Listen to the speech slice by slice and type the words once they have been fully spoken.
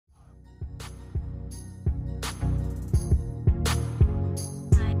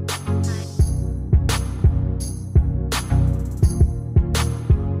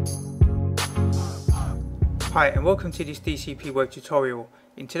Hi and welcome to this DCP web tutorial.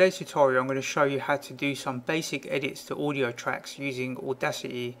 In today's tutorial I'm going to show you how to do some basic edits to audio tracks using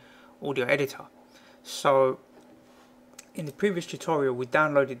Audacity audio editor. So in the previous tutorial we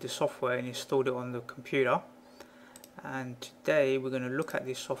downloaded the software and installed it on the computer, and today we're going to look at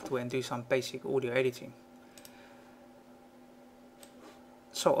this software and do some basic audio editing.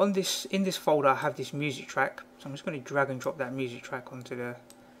 So in this folder I have this music track, so I'm just going to drag and drop that music track onto the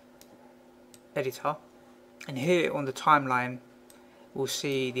editor. And here on the timeline we'll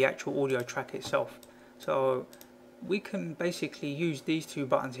see the actual audio track itself. So we can basically use these two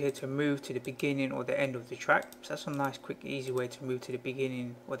buttons here to move to the beginning or the end of the track. So that's a nice quick easy way to move to the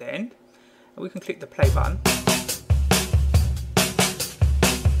beginning or the end. And we can click the play button.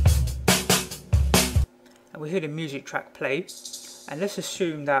 And we hear the music track play. And let's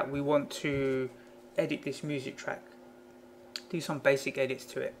assume that we want to edit this music track, do some basic edits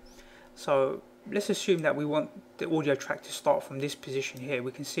to it. So let's assume that we want the audio track to start from this position here.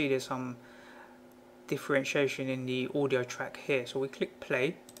 We can see there's some differentiation in the audio track here. So we click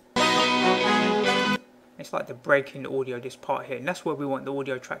play. It's like the break in the audio, this part here, and that's where we want the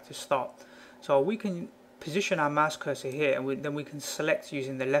audio track to start. So we can position our mouse cursor here, and then we can select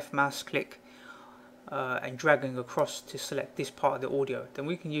using the left mouse click and dragging across to select this part of the audio. Then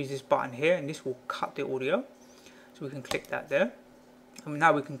we can use this button here and this will cut the audio. So we can click that there. And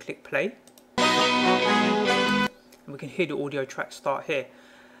now we can click play. And we can hear the audio track start here.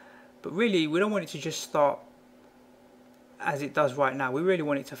 But really we don't want it to just start as it does right now. We really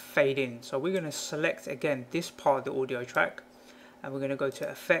want it to fade in. So we're going to select again this part of the audio track and we're going to go to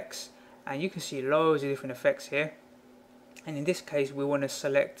effects, and you can see loads of different effects here. And in this case we want to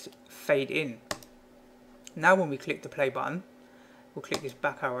select fade in. Now when we click the play button, we'll click this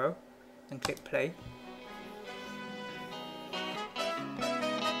back arrow and click play.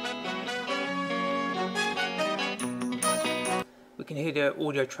 We can hear the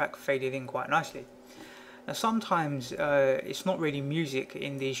audio track faded in quite nicely. Now sometimes it's not really music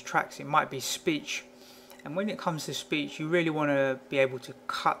in these tracks, it might be speech. And when it comes to speech, you really want to be able to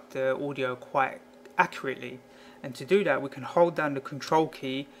cut the audio quite accurately. And to do that we can hold down the control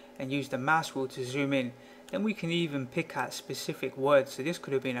key and use the mouse wheel to zoom in. Then we can even pick out specific words. So this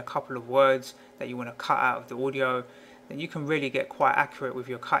could have been a couple of words that you want to cut out of the audio. Then you can really get quite accurate with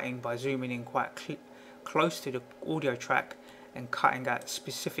your cutting by zooming in quite close to the audio track and cutting out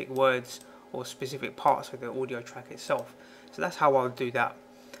specific words or specific parts of the audio track itself. So that's how I'll do that.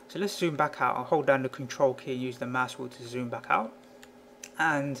 So let's zoom back out. I'll hold down the control key and use the mouse wheel to zoom back out.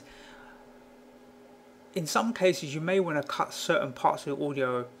 And in some cases you may want to cut certain parts of the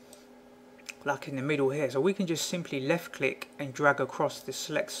audio, like in the middle here. So we can just simply left click and drag across to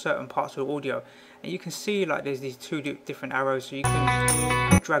select certain parts of the audio. And you can see like there's these two different arrows, so you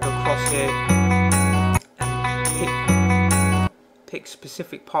can drag across here and pick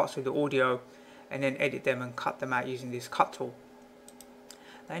specific parts of the audio and then edit them and cut them out using this cut tool.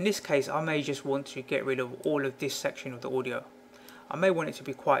 Now in this case I may just want to get rid of all of this section of the audio. I may want it to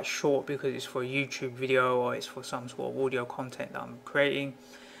be quite short because it's for a YouTube video or it's for some sort of audio content that I'm creating.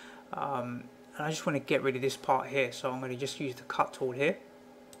 And I just want to get rid of this part here, so I'm going to just use the cut tool here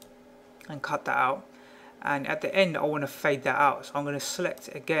and cut that out. And at the end I want to fade that out, so I'm going to select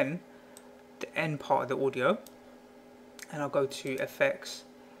again the end part of the audio and I'll go to effects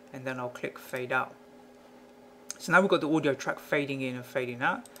and then I'll click fade out. So now we've got the audio track fading in and fading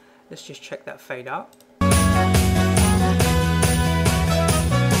out. Let's just check that fade out.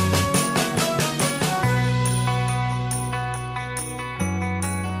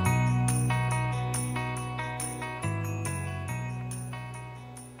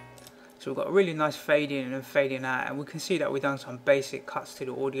 So we've got a really nice fade in and fading out, and we can see that we've done some basic cuts to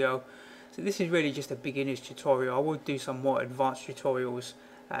the audio. So this is really just a beginner's tutorial. I will do some more advanced tutorials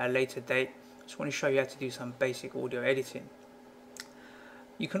at a later date. Just want to show you how to do some basic audio editing.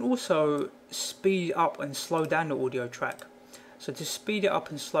 You can also speed up and slow down the audio track. So to speed it up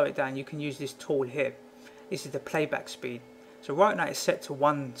and slow it down you can use this tool here. This is the playback speed. So right now it's set to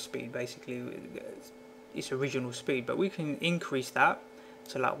 1 speed, basically its original speed, but we can increase that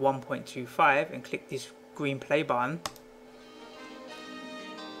to like 1.25 and click this green play button.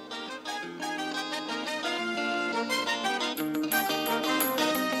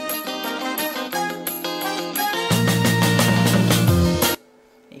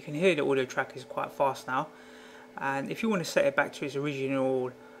 You can hear the audio track is quite fast now, and if you want to set it back to its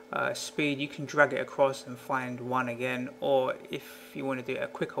original speed you can drag it across and find 1 again, or if you want to do it a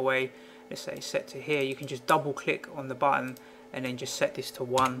quicker way, let's say set to here, you can just double click on the button and then just set this to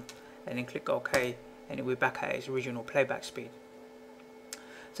 1 and then click OK, and it will be back at its original playback speed.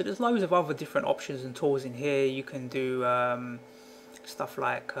 So there's loads of other different options and tools in here. You can do stuff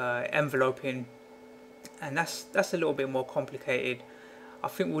like enveloping, and that's a little bit more complicated. I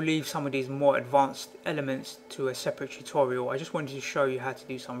think we'll leave some of these more advanced elements to a separate tutorial. I just wanted to show you how to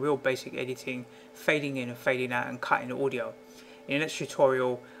do some real basic editing, fading in and fading out and cutting the audio. In the next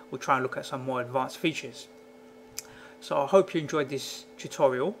tutorial, we'll try and look at some more advanced features. So I hope you enjoyed this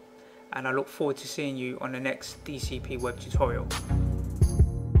tutorial, and I look forward to seeing you on the next DCP web tutorial.